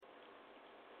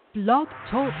Blog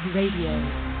Talk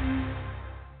Radio.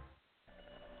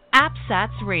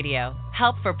 AppSats Radio,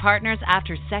 help for partners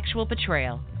after sexual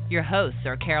betrayal. Your hosts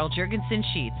are Carol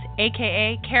Jurgensen-Sheets,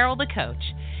 a.k.a. Carol the Coach,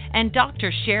 and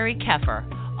Dr. Sherry Keffer,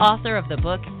 author of the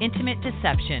book Intimate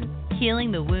Deception,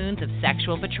 Healing the Wounds of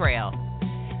Sexual Betrayal.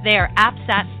 They are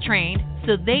AppSats trained,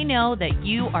 so they know that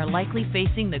you are likely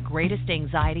facing the greatest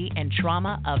anxiety and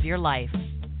trauma of your life.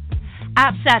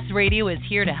 AppSats Radio is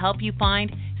here to help you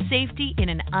find safety in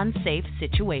an unsafe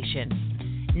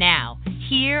situation. Now,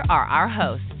 here are our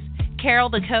hosts, Carol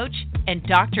the Coach and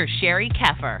Dr. Sherry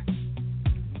Keffer.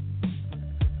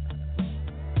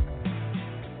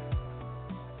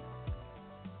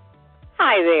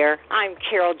 Hi there, I'm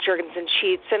Carol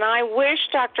Jurgensen-Sheets, and I wish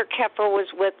Dr. Keffer was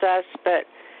with us, but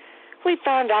we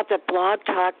found out that Blog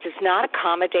Talk does not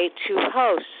accommodate two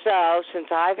hosts. So since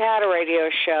I've had a radio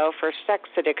show for sex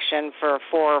addiction for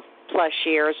 4+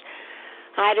 years,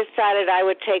 I decided I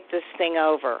would take this thing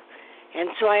over. And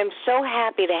so I am so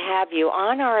happy to have you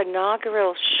on our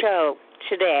inaugural show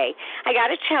today. I got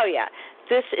to tell you,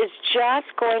 this is just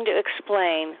going to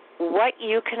explain what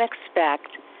you can expect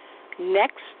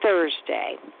next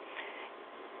Thursday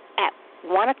at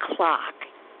 1 o'clock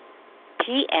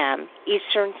p.m.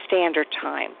 Eastern Standard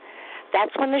Time.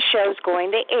 That's when the show's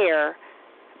going to air.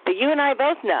 But you and I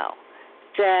both know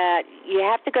that you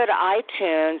have to go to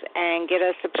iTunes and get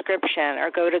a subscription,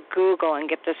 or go to Google and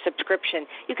get the subscription.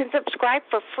 You can subscribe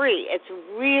for free. It's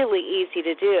really easy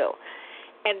to do.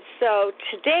 And so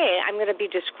today I'm going to be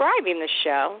describing the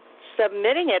show,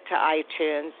 submitting it to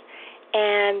iTunes,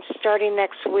 and starting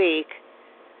next week,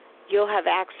 you'll have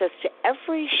access to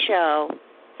every show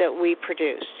that we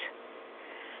produce.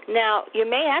 Now, you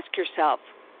may ask yourself,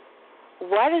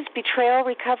 what is Betrayal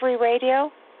Recovery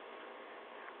Radio?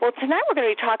 Well, tonight we're going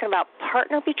to be talking about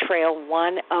Partner Betrayal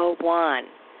 101.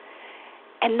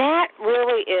 And that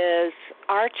really is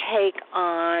our take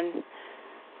on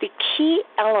the key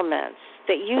elements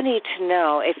that you need to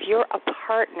know if you're a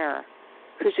partner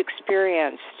who's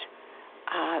experienced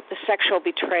the sexual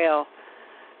betrayal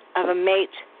of a mate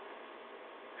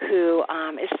who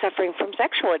is suffering from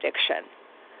sexual addiction.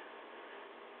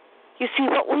 You see,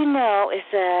 what we know is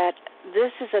that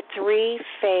this is a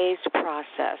 3-phase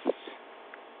process.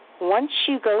 Once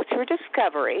you go through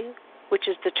discovery, which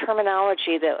is the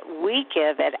terminology that we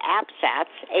give at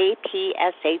AppSats,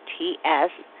 AppSats,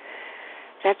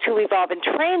 that's who we've all been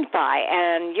trained by,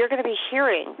 and you're going to be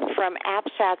hearing from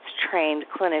AppSats-trained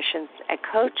clinicians and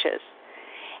coaches.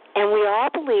 And we all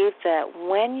believe that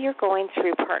when you're going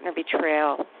through partner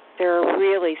betrayal, there are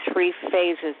really 3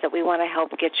 phases that we want to help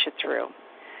get you through.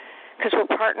 Because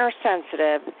we're partner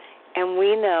sensitive, and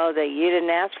we know that you didn't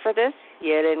ask for this,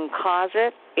 you didn't cause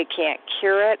it, it can't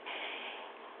cure it,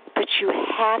 but you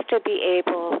have to be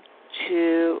able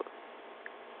to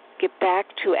get back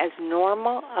to as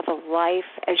normal of a life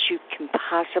as you can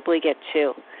possibly get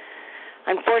to.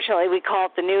 Unfortunately, we call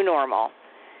it the new normal.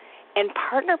 And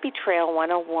Partner Betrayal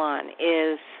 101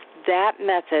 is that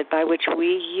method by which we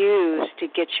use to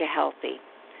get you healthy.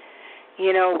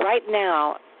 You know, right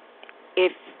now,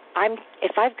 if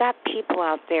I've got people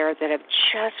out there that have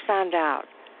just found out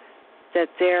that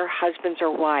their husbands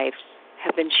or wives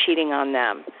have been cheating on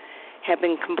them, have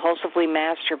been compulsively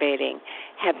masturbating,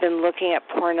 have been looking at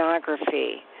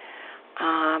pornography,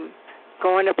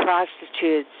 going to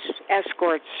prostitutes,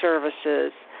 escort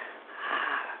services,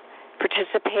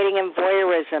 participating in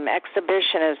voyeurism,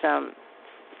 exhibitionism,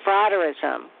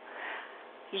 frauderism,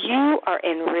 you are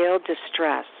in real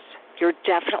distress. You're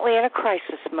definitely in a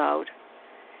crisis mode,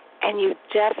 and you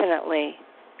definitely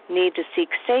need to seek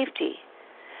safety.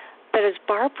 But as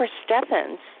Barbara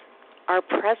Steffens, our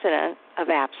president of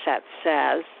AppSats,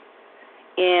 says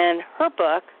in her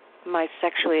book, My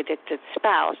Sexually Addicted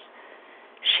Spouse,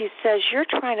 she says you're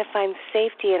trying to find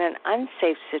safety in an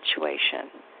unsafe situation.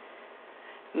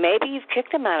 Maybe you've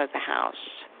kicked him out of the house.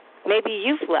 Maybe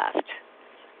you've left.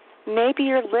 Maybe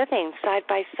you're living side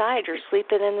by side or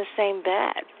sleeping in the same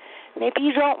bed. Maybe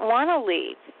you don't want to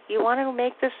leave. You want to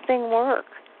make this thing work.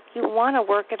 You want to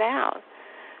work it out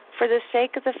for the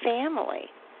sake of the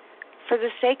family, for the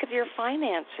sake of your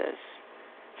finances,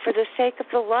 for the sake of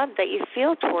the love that you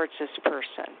feel towards this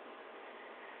person.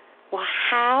 Well,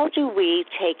 how do we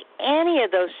take any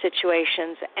of those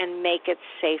situations and make it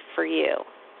safe for you?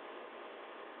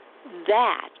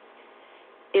 That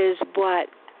is what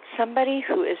somebody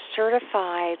who is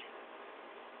certified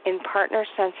in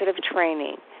partner-sensitive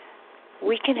training,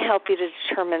 we can help you to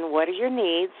determine what are your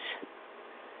needs,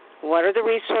 what are the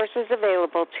resources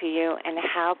available to you, and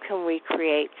how can we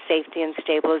create safety and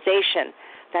stabilization.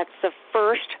 That's the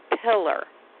first pillar,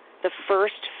 the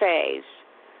first phase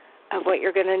of of what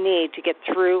you're going to need to get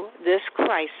through this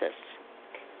crisis.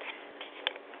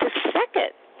 The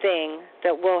second thing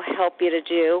that will help you to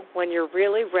do when you're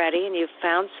really ready and you've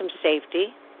found some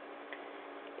safety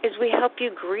is we help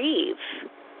you grieve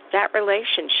that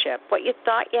relationship, what you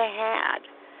thought you had,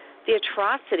 the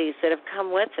atrocities that have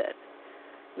come with it,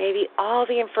 maybe all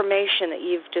the information that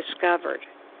you've discovered.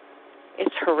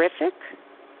 It's horrific,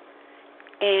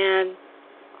 and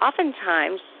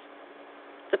oftentimes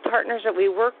the partners that we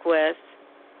work with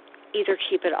either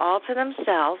keep it all to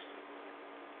themselves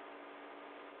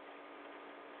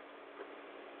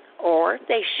or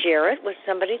they share it with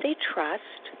somebody they trust,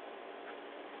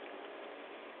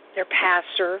 their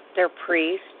pastor, their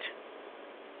priest,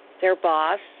 their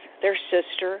boss, their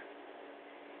sister.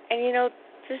 And,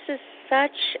 this is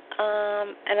such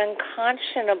an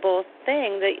unconscionable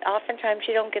thing that oftentimes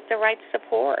you don't get the right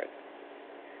support.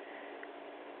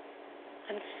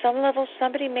 On some level,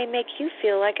 somebody may make you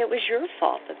feel like it was your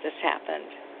fault that this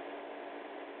happened.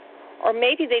 Or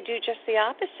maybe they do just the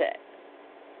opposite.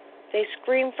 They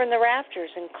scream from the rafters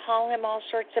and call him all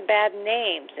sorts of bad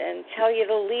names and tell you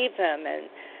to leave him and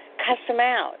cuss him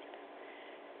out.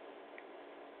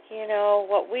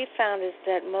 What we found is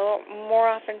that more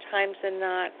oftentimes than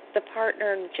not, the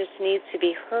partner just needs to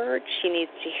be heard. She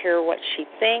needs to hear what she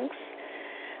thinks.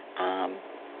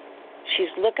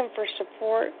 She's looking for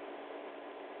support,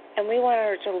 and we want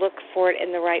her to look for it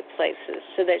in the right places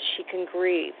so that she can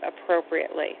grieve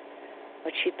appropriately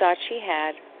what she thought she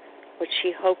had, what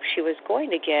she hoped she was going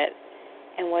to get,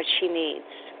 and what she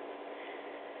needs.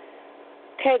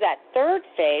 Okay, that third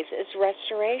phase is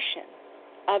restoration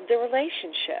of the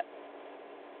relationship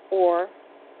or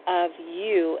of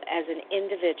you as an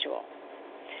individual.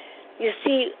 You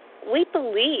see, we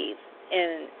believe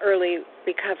in early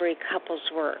recovery couples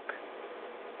work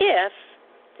if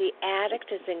the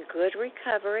addict is in good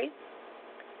recovery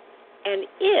and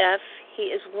if he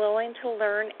is willing to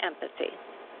learn empathy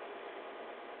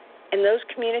and those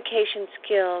communication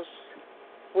skills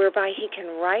whereby he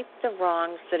can right the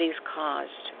wrongs that he's caused.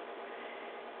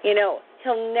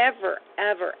 He'll never,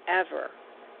 ever, ever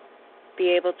be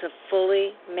able to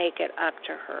fully make it up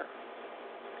to her,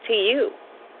 to you.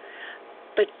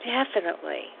 But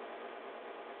definitely,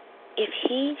 if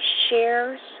he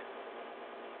shares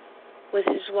with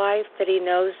his wife that he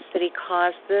knows that he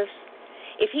caused this,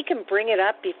 if he can bring it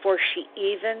up before she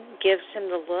even gives him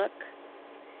the look,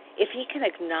 if he can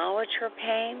acknowledge her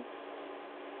pain,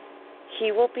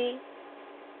 he will be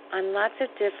on lots of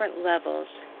different levels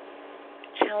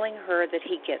telling her that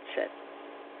he gets it.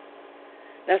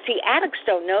 Now, see, addicts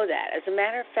don't know that. As a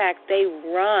matter of fact, they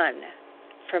run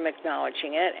from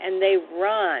acknowledging it, and they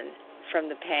run from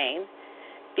the pain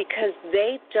because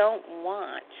they don't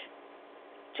want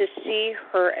to see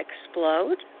her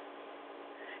explode.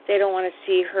 They don't want to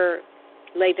see her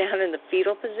lay down in the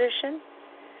fetal position.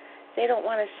 They don't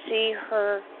want to see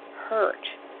her hurt.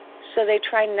 So they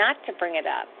try not to bring it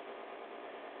up.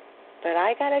 But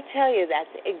I got to tell you, that's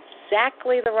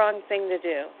exactly the wrong thing to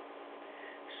do.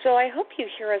 So I hope you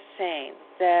hear us saying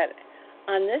that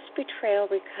on this Betrayal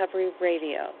Recovery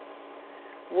Radio,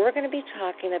 we're going to be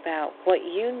talking about what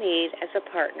you need as a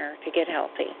partner to get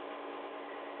healthy,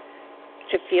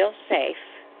 to feel safe,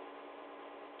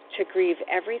 to grieve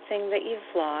everything that you've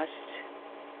lost,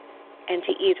 and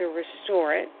to either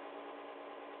restore it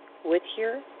with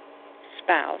your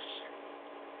spouse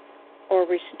or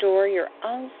restore your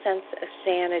own sense of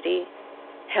sanity,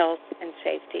 health, and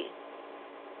safety,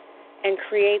 and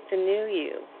create the new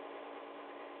you,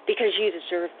 because you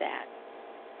deserve that.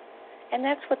 And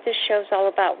that's what this show's all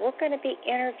about. We're going to be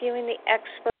interviewing the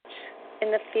experts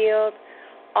in the field,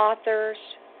 authors,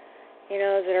 that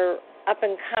are up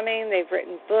and coming. They've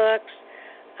written books.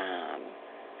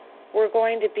 We're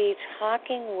going to be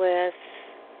talking with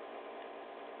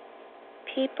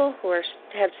people who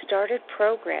have started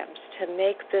programs to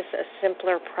make this a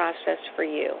simpler process for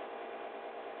you.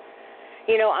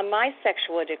 On my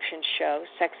sexual addiction show,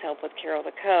 Sex Help with Carol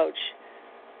the Coach,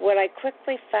 what I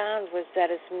quickly found was that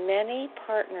as many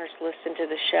partners listened to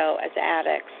the show as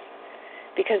addicts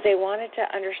because they wanted to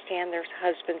understand their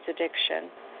husband's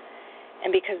addiction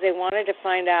and because they wanted to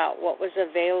find out what was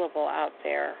available out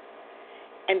there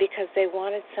and because they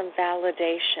wanted some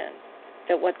validation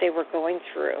that what they were going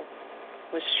through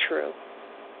was true.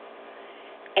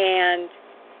 And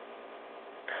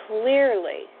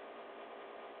clearly,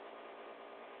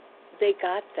 they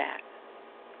got that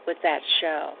with that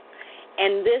show.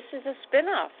 And this is a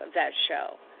spinoff of that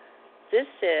show. This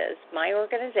is my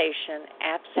organization,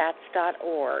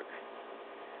 appsats.org,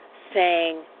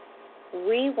 saying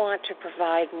we want to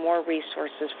provide more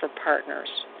resources for partners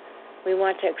We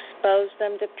want to expose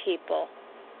them to people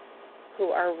who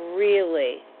are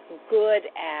really good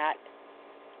at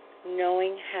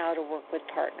knowing how to work with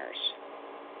partners.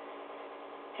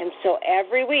 And so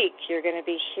every week you're going to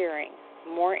be hearing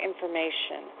more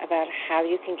information about how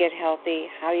you can get healthy,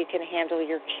 how you can handle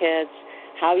your kids,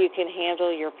 how you can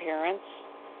handle your parents.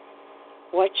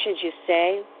 What should you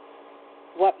say?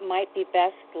 What might be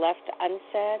best left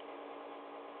unsaid?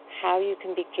 How you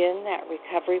can begin that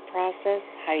recovery process,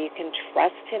 how you can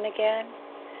trust him again.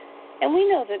 And we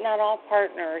know that not all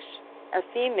partners are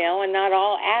female and not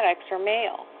all addicts are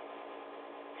male.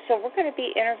 So we're going to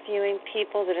be interviewing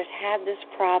people that have had this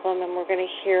problem, and we're going to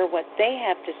hear what they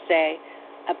have to say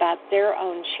about their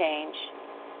own change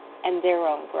and their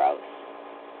own growth.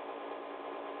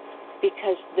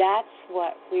 Because that's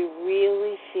what we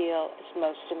really feel is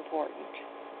most important.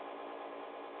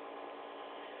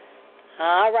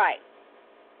 All right.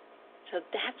 So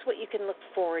that's what you can look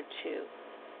forward to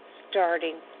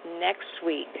starting next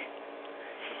week.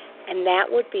 And that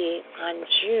would be on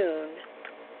June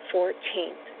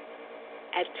 14th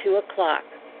at 2 o'clock.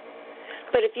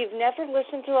 But if you've never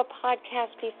listened to a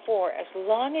podcast before, as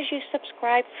long as you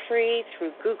subscribe free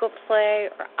through Google Play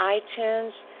or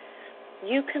iTunes,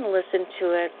 you can listen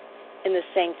to it in the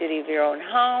sanctity of your own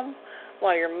home,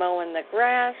 while you're mowing the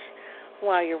grass,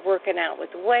 while you're working out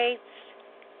with weights,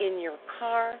 in your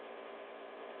car,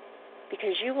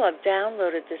 because you will have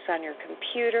downloaded this on your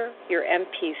computer, your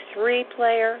MP3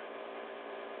 player,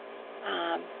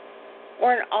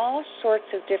 or in all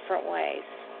sorts of different ways.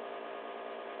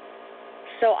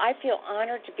 So I feel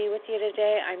honored to be with you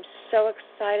today. I'm so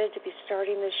excited to be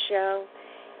starting this show,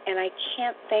 and I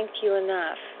can't thank you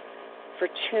enough for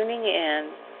tuning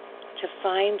in to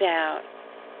find out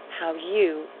how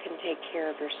you can take care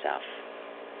of yourself.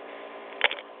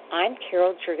 I'm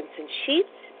Carol Jurgensen-Sheets,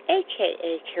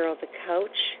 a.k.a. Carol the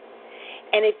Coach,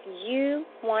 and if you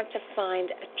want to find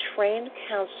a trained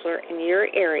counselor in your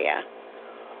area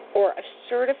or a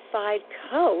certified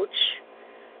coach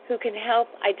who can help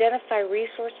identify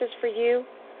resources for you,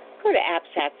 go to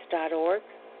APSATS.org.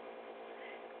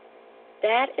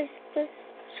 That is the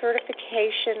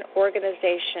certification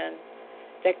organization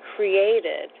that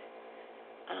created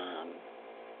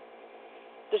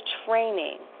the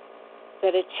training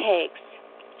that it takes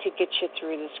to get you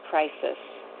through this crisis.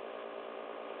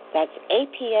 That's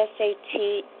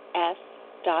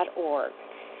APSATS.org.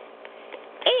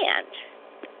 And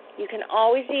you can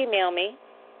always email me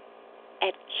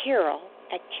at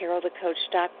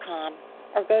carol@carolthecoach.com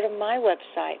or go to my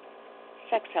website,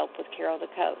 Sex Help with Carol the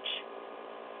Coach.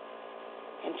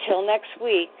 Until next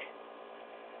week,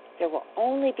 there will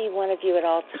only be one of you at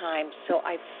all times, so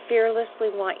I fearlessly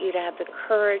want you to have the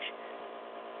courage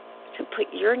to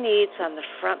put your needs on the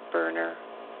front burner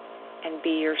and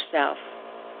be yourself.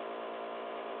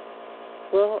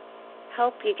 We'll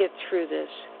help you get through this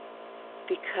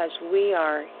because we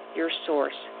are your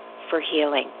source for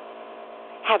healing.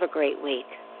 Have a great week.